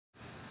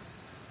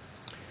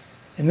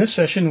In this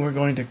session we're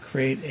going to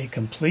create a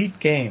complete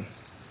game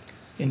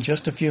in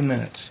just a few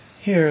minutes.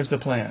 Here is the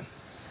plan.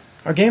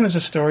 Our game is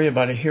a story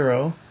about a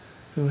hero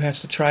who has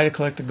to try to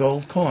collect a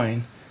gold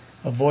coin,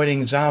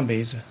 avoiding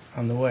zombies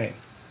on the way.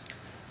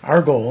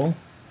 Our goal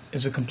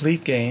is a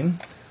complete game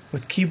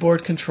with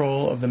keyboard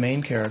control of the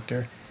main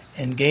character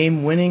and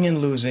game winning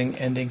and losing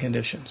ending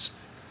conditions.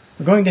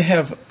 We're going to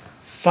have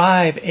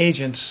 5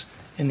 agents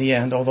in the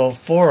end, although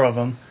 4 of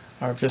them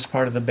are just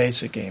part of the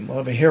basic game. We'll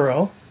have a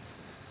hero,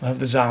 we'll have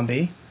the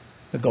zombie,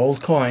 the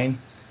gold coin,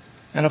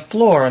 and a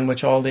floor on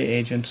which all the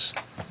agents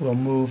will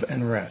move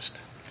and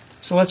rest.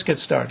 So let's get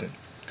started.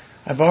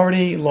 I've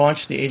already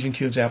launched the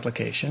AgentCubes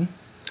application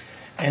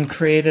and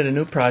created a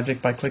new project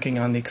by clicking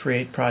on the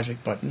Create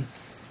Project button.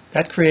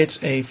 That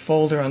creates a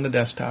folder on the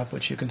desktop,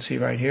 which you can see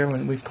right here,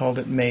 when we've called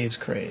it Maze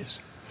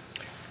Craze.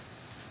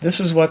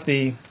 This is what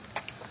the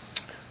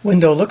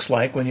window looks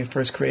like when you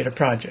first create a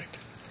project.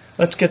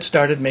 Let's get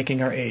started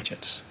making our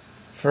agents.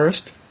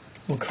 First,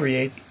 we'll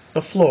create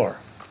the floor.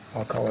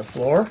 I'll call it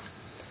floor.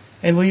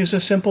 And we'll use a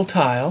simple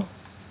tile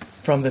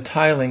from the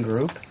tiling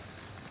group.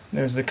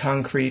 There's the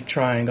concrete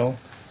triangle,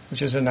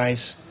 which is a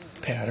nice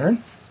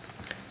pattern.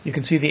 You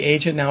can see the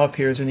agent now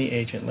appears in the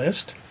agent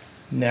list.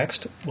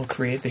 Next, we'll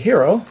create the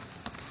hero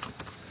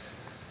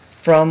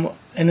from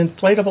an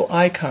inflatable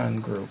icon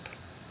group.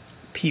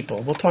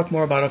 People. We'll talk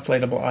more about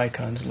inflatable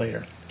icons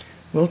later.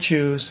 We'll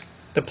choose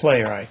the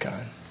player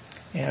icon.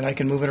 And I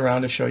can move it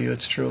around to show you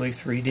it's truly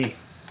 3D.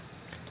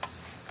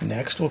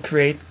 Next, we'll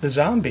create the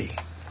zombie.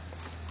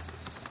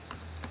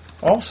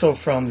 Also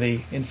from the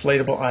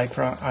inflatable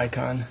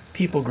icon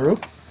people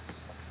group.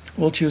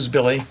 We'll choose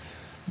Billy.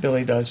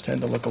 Billy does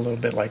tend to look a little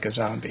bit like a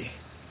zombie.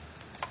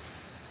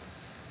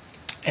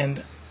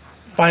 And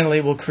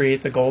finally, we'll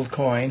create the gold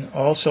coin,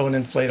 also an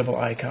inflatable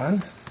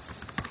icon,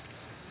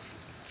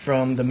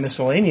 from the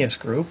miscellaneous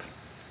group,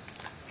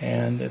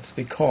 and it's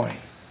the coin.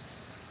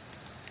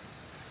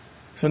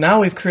 So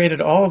now we've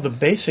created all of the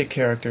basic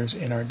characters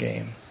in our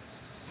game.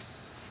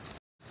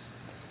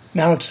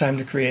 Now it's time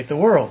to create the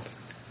world.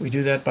 We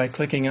do that by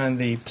clicking on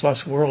the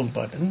plus world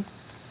button,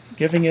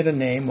 giving it a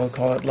name. We'll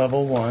call it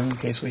level 1 in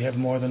case we have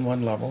more than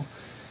one level.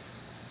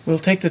 We'll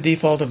take the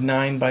default of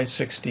 9 by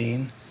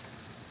 16,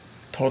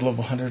 total of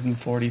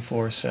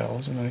 144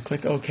 cells. I'm going to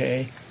click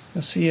OK.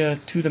 You'll see a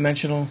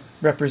 2-dimensional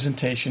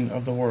representation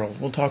of the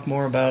world. We'll talk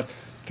more about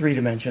 3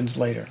 dimensions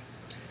later.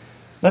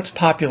 Let's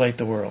populate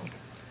the world.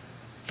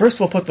 First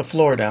we'll put the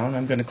floor down.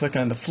 I'm going to click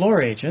on the floor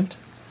agent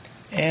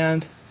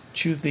and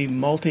choose the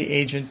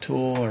multi-agent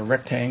tool or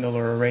rectangle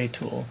or array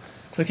tool.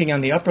 Clicking on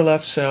the upper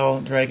left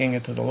cell, dragging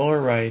it to the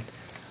lower right,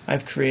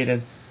 I've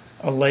created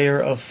a layer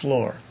of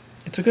floor.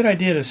 It's a good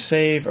idea to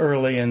save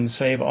early and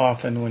save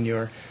often when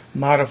you're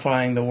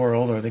modifying the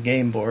world or the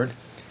game board.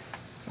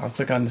 I'll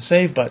click on the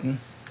Save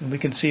button, and we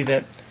can see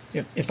that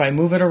if I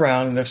move it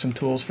around, and there's some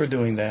tools for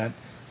doing that,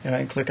 and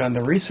I click on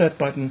the Reset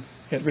button,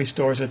 it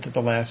restores it to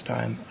the last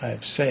time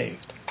I've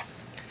saved.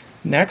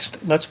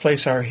 Next, let's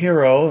place our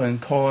hero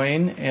and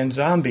coin and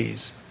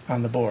zombies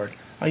on the board.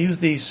 I'll use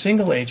the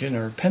single agent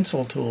or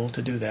pencil tool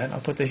to do that.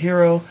 I'll put the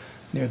hero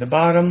near the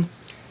bottom,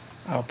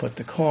 I'll put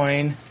the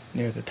coin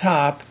near the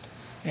top,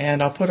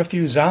 and I'll put a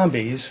few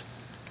zombies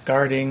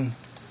guarding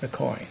the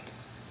coin.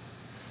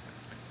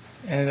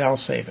 And I'll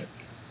save it.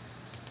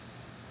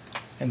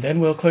 And then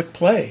we'll click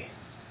play.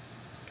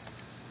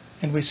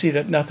 And we see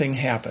that nothing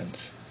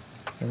happens.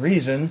 The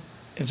reason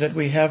is that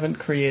we haven't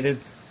created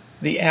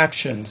the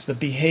actions, the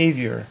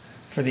behavior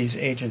for these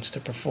agents to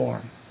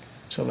perform.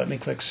 So let me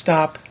click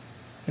stop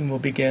and we'll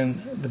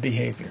begin the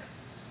behavior.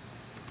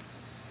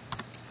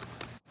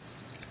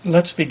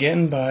 Let's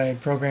begin by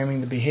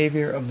programming the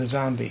behavior of the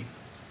zombie.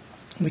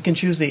 We can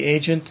choose the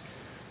agent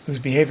whose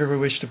behavior we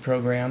wish to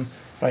program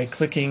by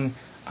clicking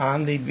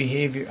on the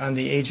behavior on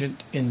the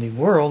agent in the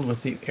world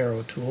with the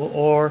arrow tool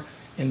or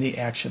in the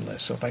action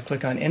list. So if I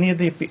click on any of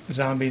the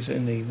zombies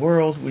in the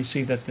world, we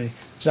see that the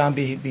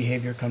zombie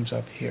behavior comes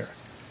up here.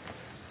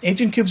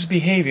 AgentCubes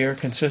behavior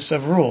consists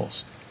of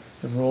rules.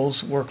 The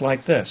rules work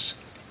like this.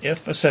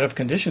 If a set of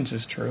conditions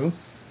is true,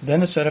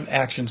 then a set of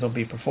actions will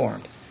be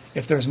performed.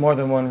 If there's more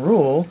than one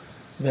rule,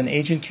 then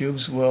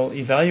AgentCubes will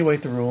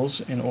evaluate the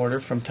rules in order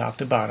from top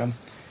to bottom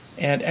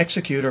and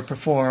execute or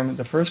perform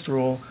the first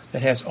rule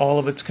that has all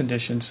of its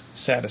conditions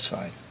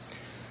satisfied.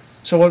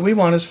 So what we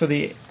want is for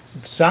the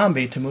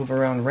zombie to move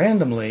around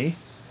randomly.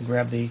 We'll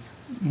grab the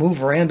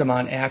Move Random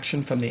on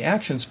action from the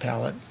Actions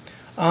palette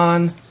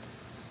on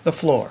the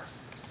floor.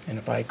 And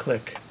if I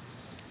click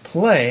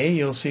play,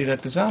 you'll see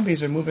that the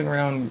zombies are moving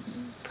around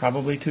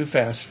probably too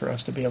fast for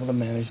us to be able to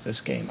manage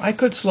this game. I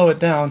could slow it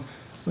down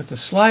with the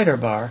slider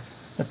bar.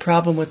 The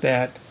problem with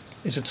that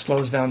is it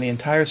slows down the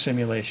entire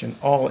simulation,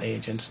 all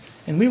agents,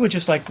 and we would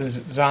just like the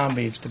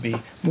zombies to be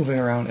moving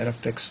around at a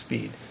fixed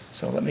speed.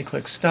 So let me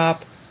click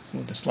stop,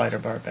 move the slider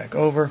bar back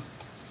over,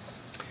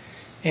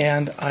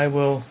 and I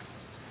will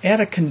add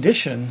a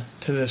condition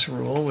to this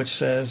rule which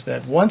says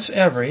that once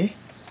every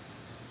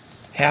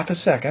half a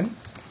second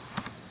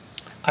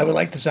I would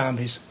like the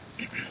zombies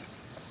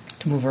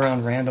to move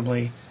around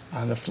randomly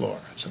on the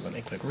floor. So let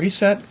me click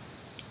reset,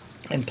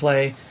 and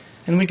play,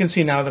 and we can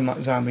see now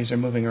the zombies are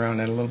moving around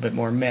at a little bit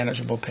more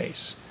manageable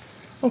pace.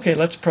 Okay,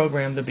 let's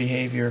program the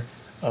behavior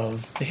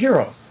of the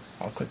hero.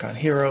 I'll click on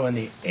hero in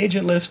the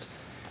agent list,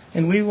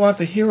 and we want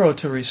the hero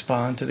to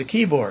respond to the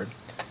keyboard.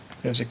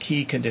 There's a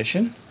key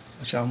condition,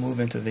 which I'll move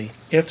into the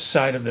if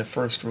side of the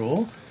first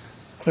rule.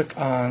 Click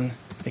on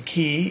the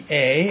key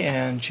A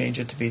and change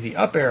it to be the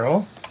up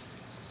arrow.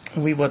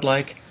 We would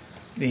like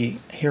the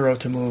hero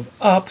to move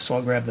up, so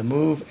I'll grab the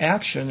move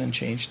action and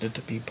change it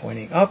to be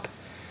pointing up.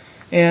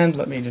 And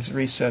let me just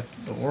reset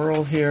the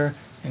world here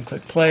and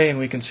click play, and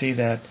we can see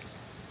that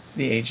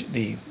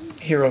the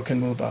hero can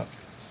move up.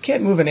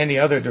 Can't move in any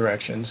other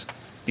directions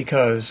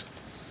because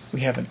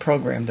we haven't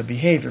programmed the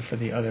behavior for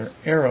the other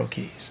arrow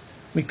keys.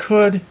 We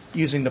could,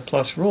 using the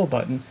plus rule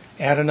button,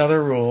 add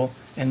another rule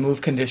and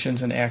move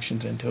conditions and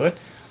actions into it,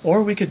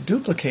 or we could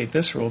duplicate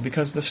this rule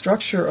because the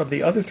structure of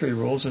the other three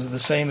rules is the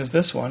same as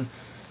this one,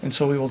 and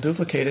so we will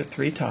duplicate it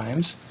 3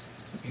 times.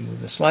 Let me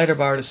move the slider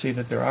bar to see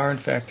that there are in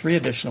fact 3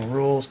 additional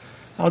rules.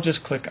 I'll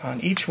just click on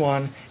each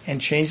one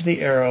and change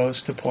the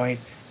arrows to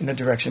point in the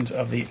directions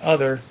of the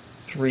other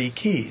 3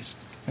 keys.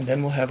 And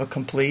then we'll have a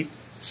complete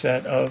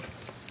set of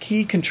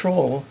key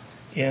control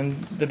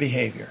in the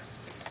behavior.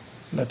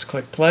 Let's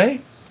click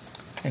play,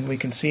 and we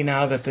can see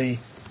now that the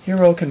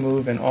hero can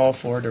move in all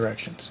 4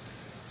 directions.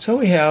 So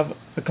we have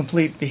the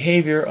complete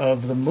behavior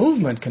of the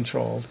movement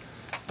controlled,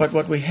 but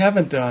what we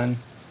haven't done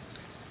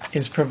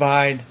is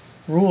provide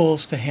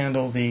rules to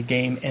handle the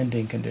game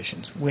ending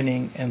conditions,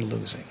 winning and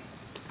losing.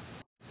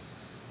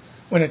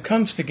 When it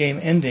comes to game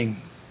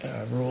ending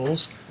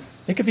rules,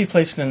 they could be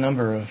placed in a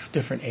number of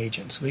different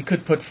agents. We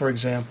could put, for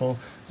example,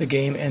 the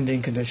game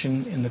ending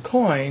condition in the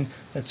coin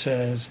that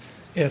says,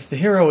 if the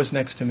hero is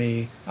next to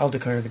me, I'll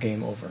declare the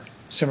game over.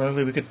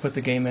 Similarly, we could put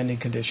the game ending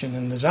condition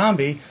in the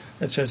zombie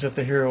that says, if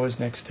the hero is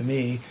next to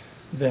me,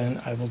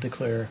 then I will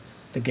declare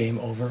the game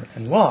over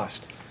and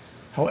lost.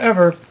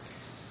 However,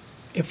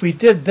 if we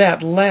did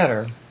that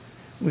latter,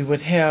 we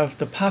would have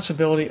the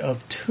possibility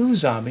of 2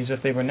 zombies,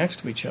 if they were next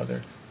to each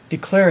other,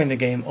 declaring the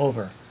game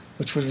over,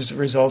 which would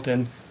result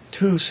in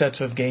 2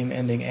 sets of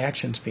game-ending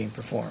actions being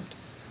performed.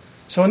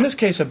 So in this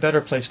case, a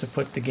better place to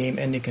put the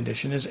game-ending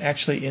condition is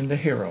actually in the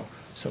hero.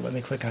 So let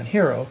me click on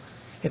hero.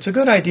 It's a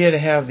good idea to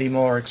have the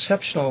more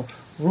exceptional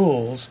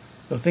rules,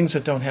 the things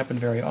that don't happen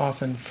very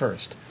often,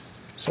 first.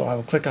 So I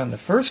will click on the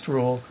first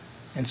rule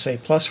and say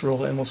plus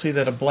rule, and we'll see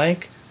that a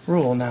blank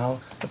rule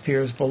now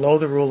appears below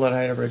the rule that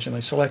I had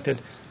originally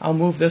selected. I'll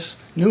move this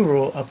new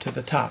rule up to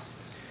the top.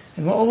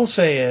 And what we'll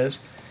say is,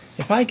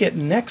 if I get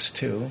next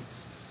to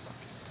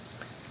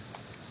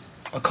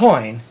a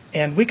coin,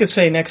 and we could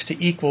say next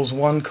to equals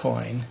 1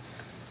 coin,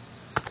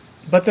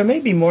 but there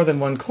may be more than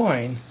 1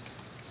 coin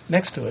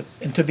next to it,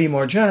 and to be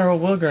more general,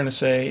 we're going to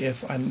say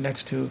if I'm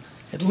next to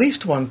at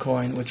least 1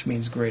 coin, which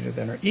means greater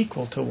than or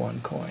equal to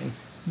 1 coin,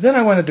 then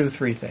I want to do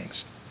 3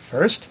 things.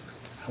 First,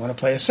 I want to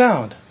play a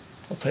sound.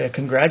 We'll play a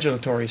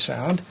congratulatory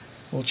sound.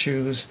 We'll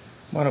choose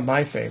one of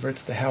my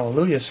favorites, the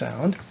hallelujah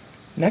sound.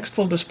 Next,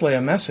 we'll display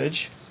a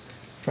message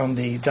from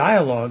the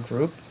dialog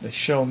group, the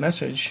show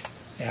message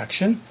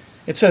action.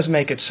 It says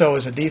make it so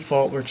as a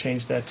default. We'll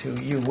change that to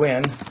you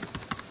win.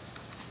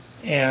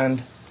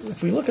 And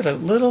if we look at a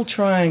little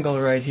triangle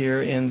right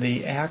here in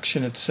the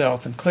action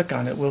itself and click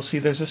on it, we'll see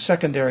there's a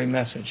secondary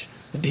message.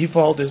 The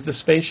default is the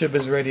spaceship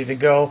is ready to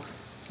go.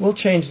 We'll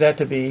change that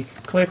to be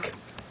click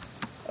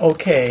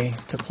OK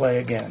to play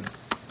again.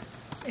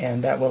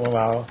 And that will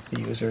allow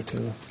the user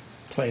to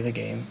play the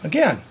game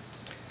again.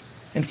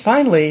 And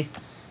finally,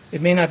 it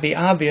may not be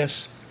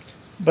obvious,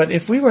 but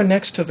if we were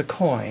next to the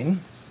coin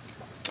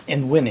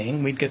and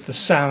winning, we'd get the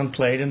sound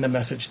played and the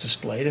message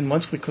displayed. And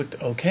once we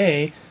clicked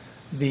OK,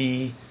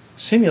 the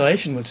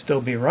simulation would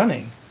still be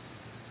running.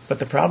 But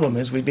the problem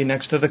is we'd be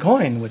next to the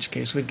coin, in which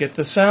case we'd get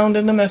the sound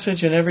and the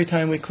message, and every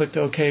time we clicked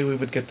OK, we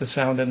would get the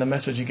sound and the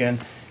message again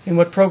in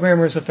what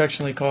programmers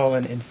affectionately call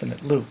an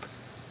infinite loop.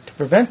 To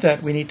prevent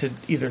that, we need to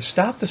either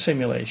stop the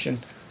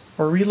simulation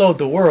or reload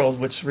the world,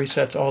 which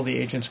resets all the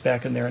agents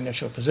back in their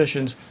initial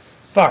positions,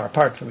 far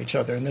apart from each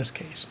other in this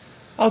case.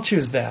 I'll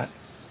choose that.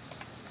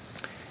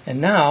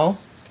 And now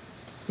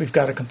we've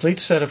got a complete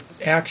set of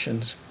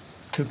actions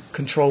to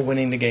control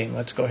winning the game.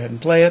 Let's go ahead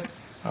and play it.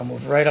 I'll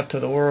move right up to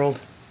the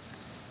world,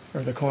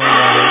 or the coin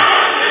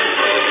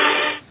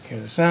rather. Hear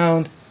the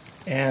sound,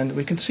 and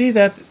we can see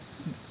that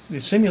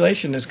the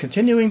simulation is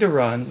continuing to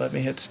run. Let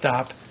me hit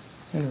stop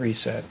and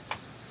reset.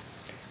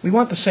 We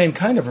want the same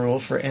kind of rule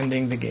for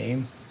ending the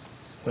game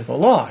with a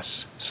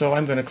loss. So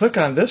I'm going to click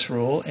on this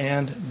rule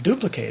and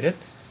duplicate it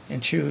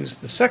and choose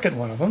the second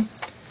one of them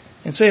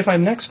and say if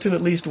I'm next to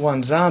at least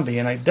 1 zombie,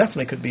 and I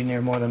definitely could be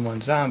near more than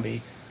 1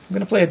 zombie, I'm going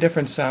to play a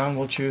different sound.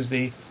 We'll choose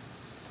the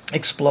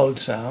explode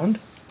sound,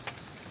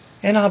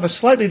 and I'll have a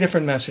slightly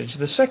different message.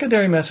 The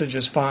secondary message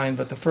is fine,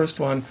 but the first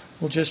one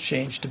will just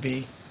change to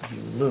be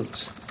you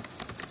lose.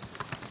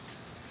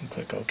 And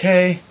click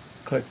OK,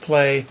 click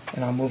play,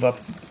 and I'll move up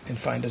and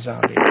find a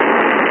zombie.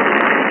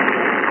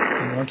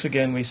 And once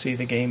again we see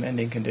the game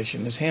ending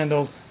condition is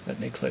handled.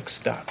 Let me click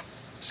stop.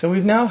 So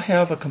we now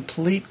have a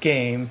complete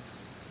game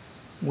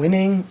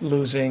winning,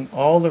 losing,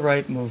 all the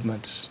right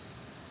movements.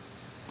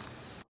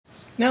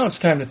 Now it's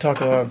time to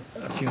talk about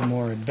a few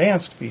more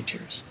advanced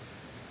features.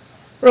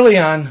 Early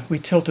on, we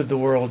tilted the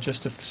world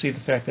just to see the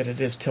fact that it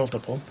is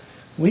tiltable.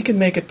 We can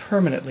make it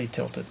permanently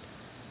tilted.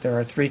 There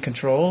are 3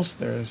 controls.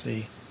 There's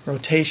the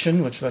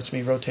rotation, which lets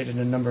me rotate it in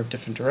a number of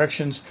different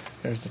directions.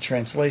 There's the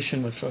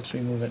translation, which lets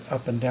me move it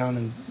up and down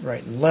and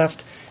right and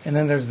left. And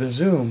then there's the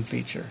zoom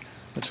feature,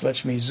 which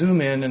lets me zoom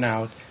in and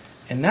out.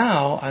 And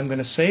now I'm going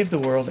to save the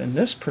world in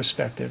this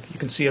perspective. You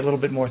can see a little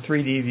bit more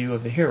 3D view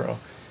of the hero.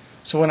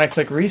 So when I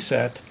click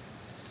reset,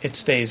 it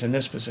stays in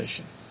this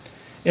position.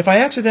 If I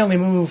accidentally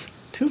move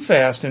too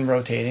fast in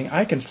rotating,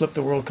 I can flip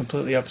the world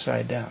completely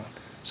upside down.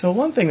 So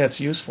one thing that's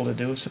useful to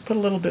do is to put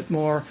a little bit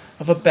more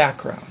of a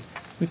background.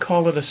 We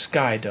call it a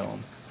sky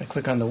dome. I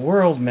click on the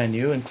World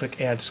menu and click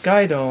Add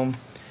Sky Dome,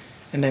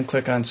 and then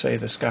click on, say,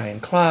 the Sky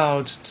and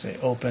Clouds, say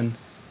Open.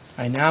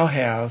 I now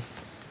have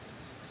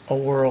a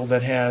world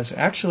that has,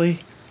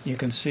 actually, you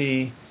can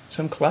see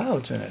some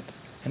clouds in it.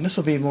 And this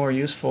will be more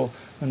useful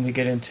when we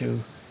get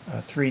into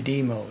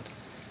 3D mode.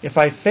 If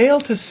I fail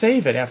to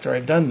save it after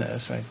I've done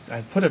this,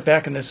 I put it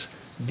back in this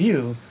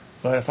view,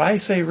 but if I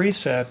say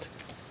reset,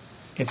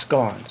 it's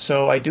gone.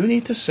 So I do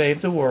need to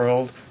save the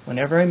world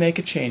whenever I make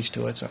a change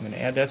to it. So I'm going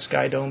to add that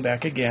sky dome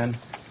back again,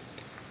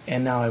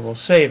 and now I will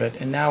save it.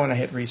 And now when I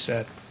hit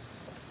reset,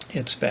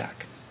 it's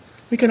back.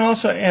 We can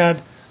also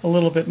add a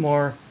little bit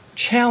more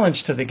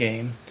challenge to the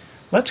game.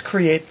 Let's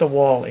create the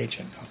wall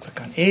agent. I'll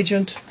click on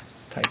Agent,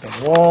 type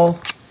in Wall,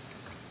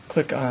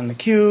 click on the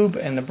cube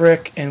and the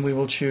brick, and we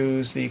will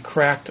choose the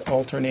cracked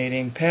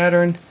alternating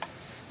pattern.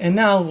 And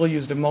now we'll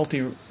use the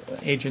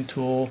multi-agent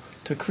tool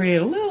to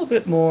create a little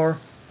bit more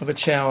of a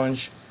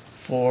challenge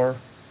for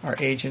our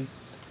agent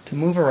to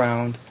move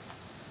around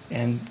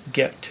and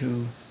get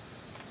to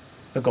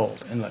the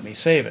gold. And let me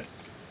save it.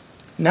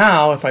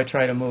 Now if I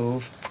try to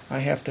move, I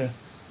have to,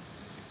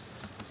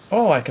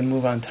 I can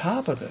move on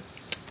top of it.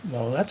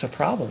 Well, that's a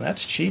problem.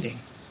 That's cheating.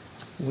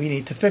 We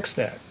need to fix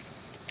that.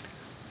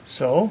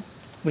 So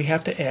we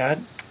have to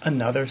add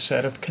another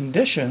set of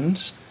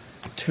conditions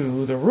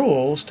to the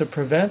rules to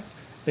prevent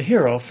the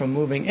hero from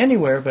moving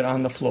anywhere but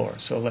on the floor.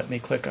 So let me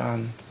click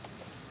on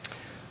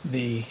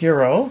the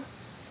hero,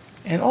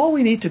 and all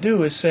we need to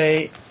do is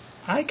say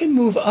I can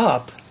move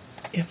up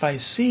if I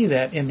see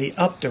that in the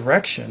up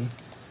direction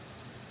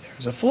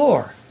there's a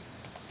floor,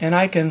 and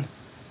I can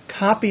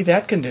copy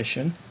that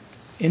condition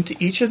into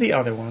each of the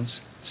other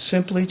ones,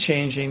 simply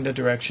changing the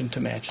direction to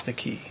match the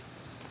key.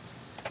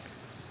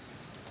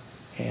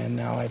 And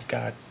now I've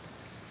got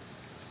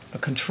a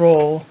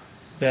control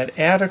that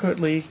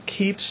adequately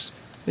keeps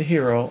the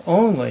hero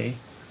only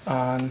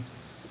on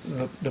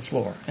the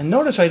floor. And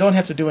notice I don't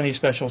have to do any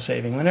special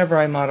saving. Whenever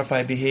I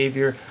modify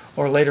behavior,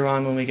 or later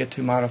on when we get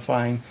to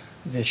modifying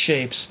the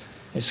shapes,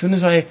 as soon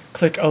as I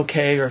click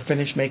OK or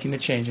finish making the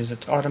changes,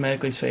 it's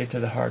automatically saved to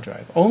the hard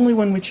drive. Only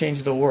when we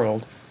change the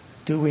world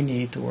do we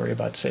need to worry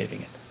about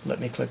saving it. Let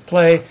me click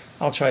play.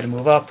 I'll try to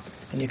move up,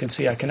 and you can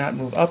see I cannot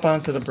move up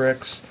onto the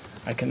bricks.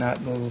 I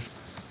cannot move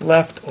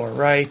left or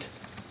right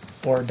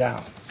or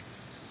down.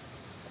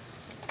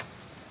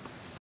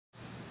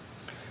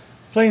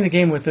 Playing the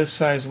game with this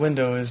size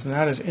window is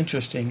not as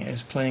interesting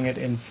as playing it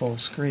in full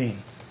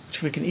screen,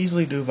 which we can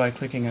easily do by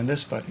clicking on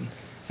this button.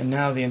 And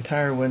now the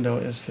entire window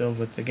is filled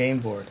with the game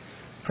board.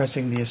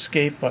 Pressing the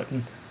escape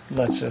button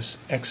lets us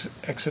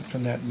exit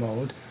from that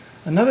mode.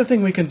 Another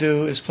thing we can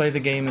do is play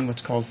the game in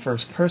what's called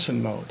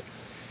first-person mode.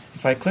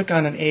 If I click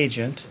on an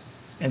agent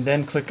and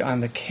then click on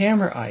the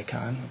camera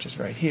icon, which is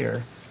right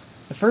here,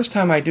 the first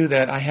time I do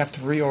that I have to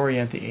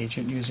reorient the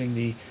agent using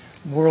the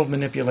world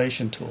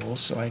manipulation tools.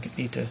 So I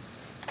need to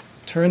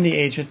turn the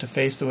agent to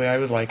face the way I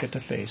would like it to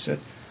face it,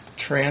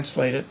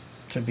 translate it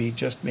to be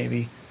just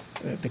maybe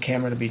the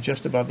camera to be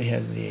just above the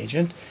head of the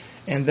agent,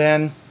 and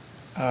then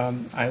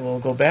I will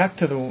go back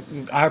to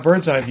our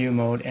bird's eye view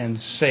mode and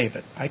save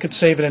it. I could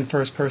save it in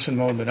first person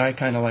mode, but I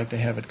kind of like to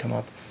have it come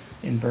up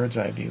in bird's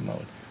eye view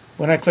mode.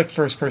 When I click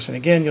first person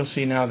again, you'll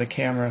see now the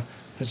camera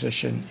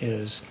position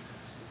is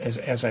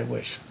as I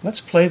wish.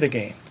 Let's play the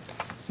game.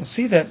 You'll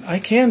see that I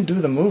can do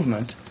the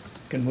movement.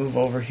 I can move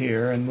over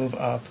here and move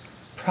up.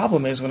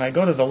 Problem is, when I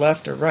go to the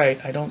left or right,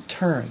 I don't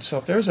turn. So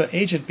if there's an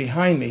agent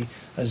behind me,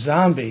 a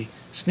zombie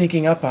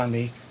sneaking up on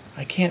me,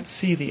 I can't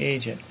see the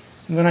agent.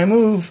 And when I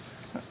move,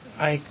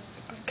 I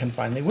can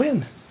finally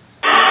win.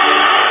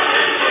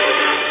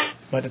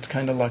 But it's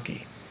kind of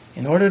lucky.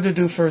 In order to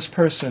do first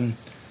person,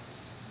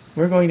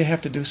 we're going to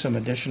have to do some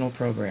additional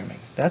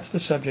programming. That's the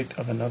subject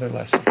of another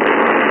lesson.